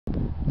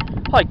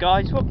Hi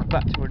guys, welcome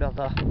back to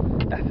another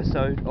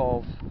episode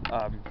of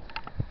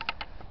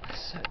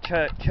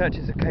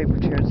Churches at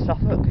Cambridgeshire and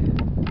Suffolk.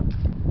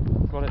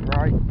 Got it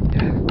right.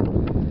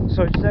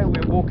 So today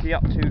we're walking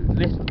up to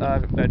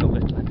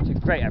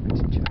Great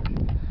Abington Church.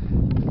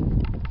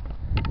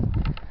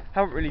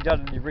 Haven't really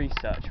done any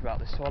research about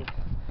this one.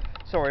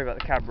 Sorry about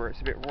the camera,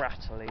 it's a bit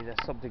rattly, there's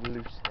something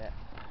loose in it.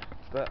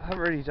 But haven't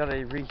really done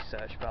any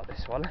research about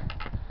this one.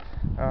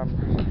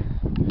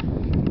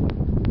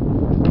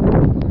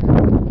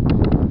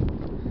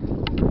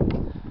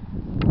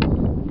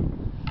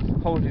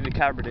 Holding the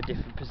camera in a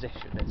different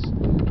position is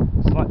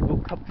slightly more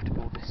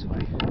comfortable this way.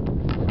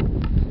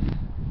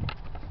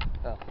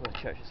 Oh, the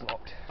church is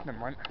locked. Never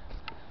mind.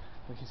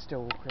 We can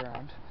still walk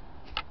around.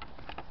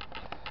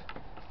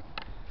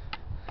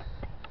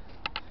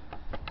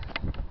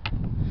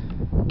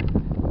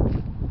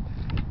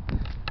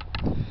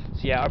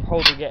 So yeah, I'm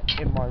holding it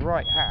in my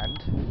right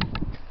hand,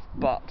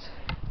 but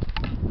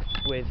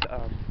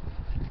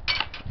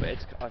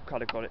I've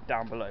kind of got it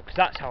down below because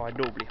that's how I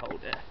normally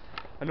hold it.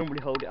 I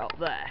normally hold it up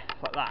there,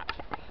 like that,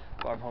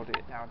 but I'm holding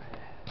it down here.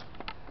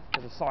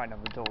 There's a sign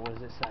on the door, what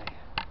does it say?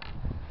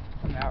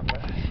 An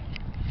outlet.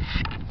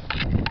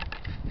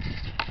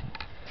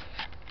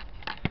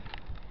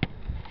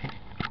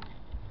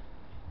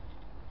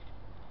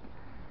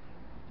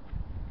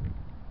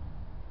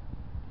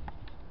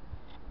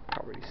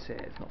 Can't really see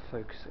it, it's not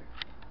focusing.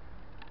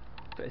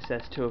 But it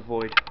says to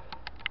avoid.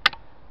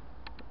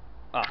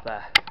 Up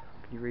there.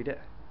 Can you read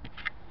it?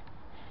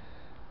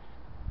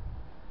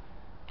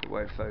 It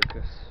won't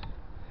focus.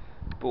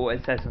 But what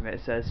it says on it,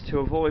 says to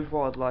avoid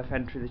wildlife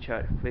entering the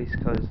church, please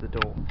close the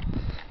door.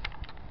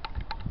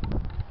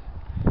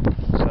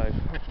 So I'm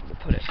going to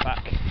put it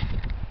back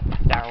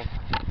down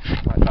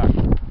like that.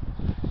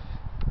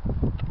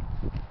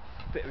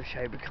 Bit of a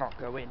shame we can't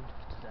go in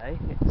today.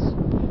 It's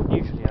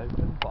usually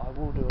open, but I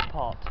will do a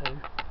part 2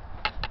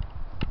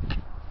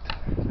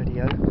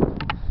 video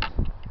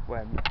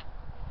when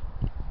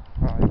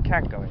I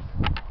can go in.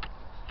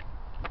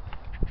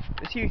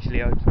 It's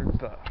usually open,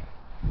 but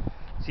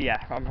so yeah,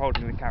 I'm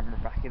holding the camera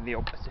back in the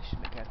odd position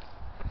again.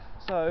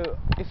 So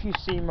if you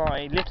see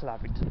my Little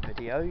Abington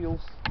video, you'll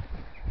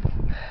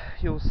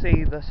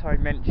see that I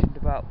mentioned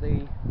about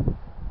the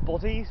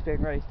bodies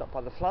being raised up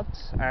by the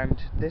floods,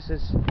 and this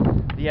is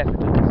the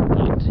evidence of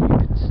that. You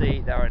can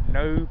see there are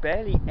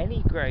barely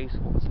any graves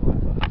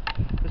whatsoever.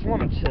 There's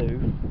one or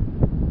two,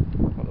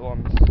 not the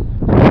ones,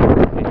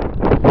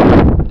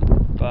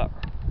 but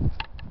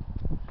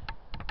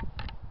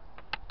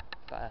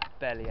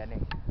barely any.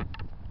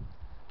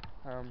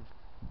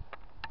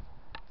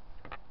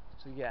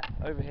 So yeah,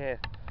 over here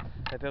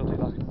they're building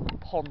like a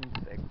pond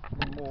thing,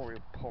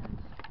 memorial pond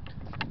thing.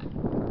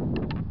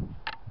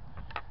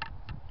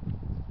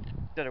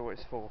 Don't know what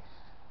it's for.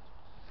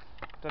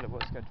 Don't know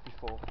what it's going to be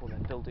for. Or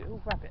they're building. Oh,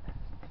 rabbit!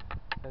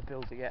 They're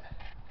building it.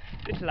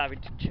 Little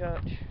Abington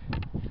Church.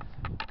 You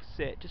can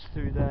see it just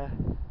through there.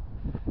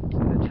 It's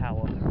in the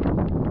tower. As you can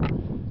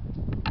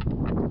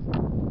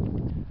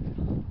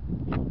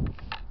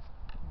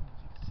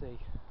see.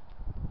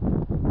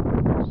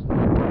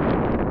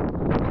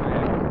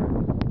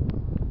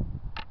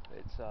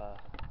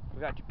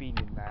 We've actually been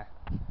in there.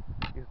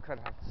 You kind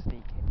of have to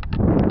sneak in.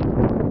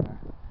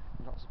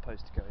 You're not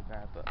supposed to go in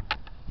there, but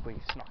we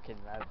snuck in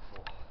there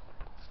before.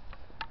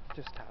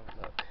 Just to have a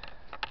look.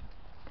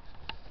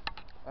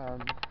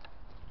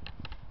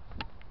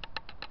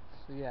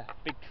 So yeah,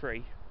 big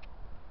tree.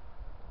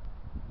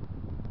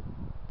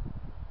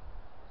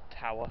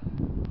 Tower.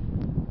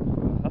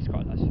 That's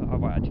quite nice. I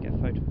might actually get a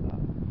photo of that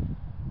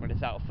when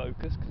it's out of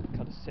focus because it's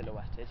kind of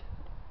silhouetted.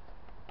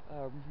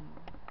 I'm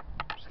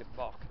just going to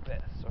mark a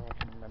bit so I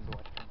can remember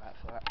where to come back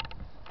for that.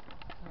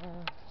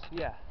 So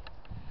yeah,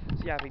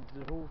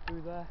 Abington Hall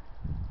through there.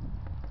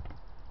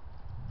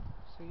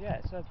 So yeah,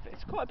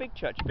 it's quite a big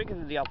church, bigger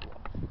than the other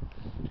one.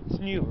 It's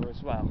newer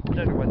as well. I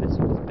don't know when this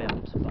one was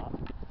built, but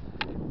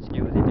it's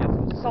newer than the other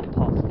one. Some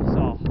parts of this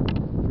are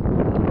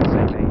the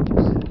same age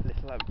as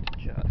Little Abington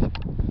Church,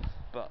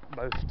 but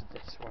most of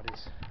this one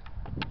is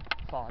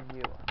far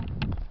newer.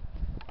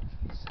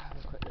 Let's have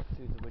a quick look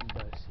through the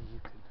window so you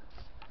can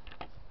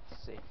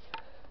see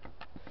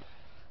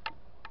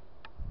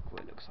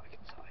what it looks like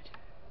inside.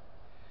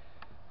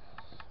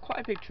 Quite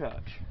a big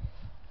church.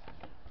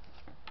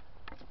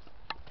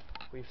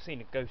 We've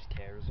seen a ghost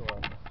here as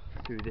well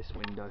through this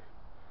window.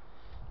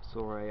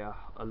 Saw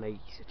a lady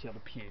sitting on a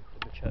pew in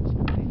the church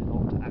building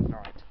locked at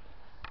night.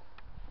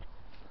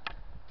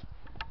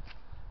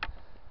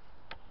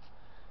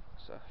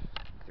 So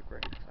the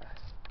grave there.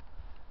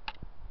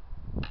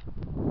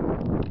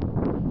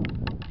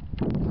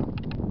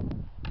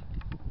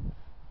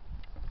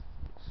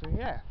 So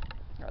yeah,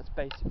 that's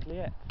basically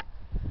it.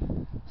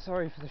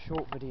 Sorry for the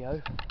short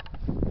video,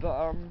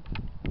 but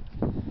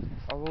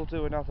I will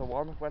do another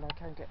one when I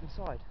can get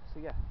inside. So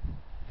yeah,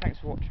 thanks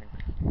for watching.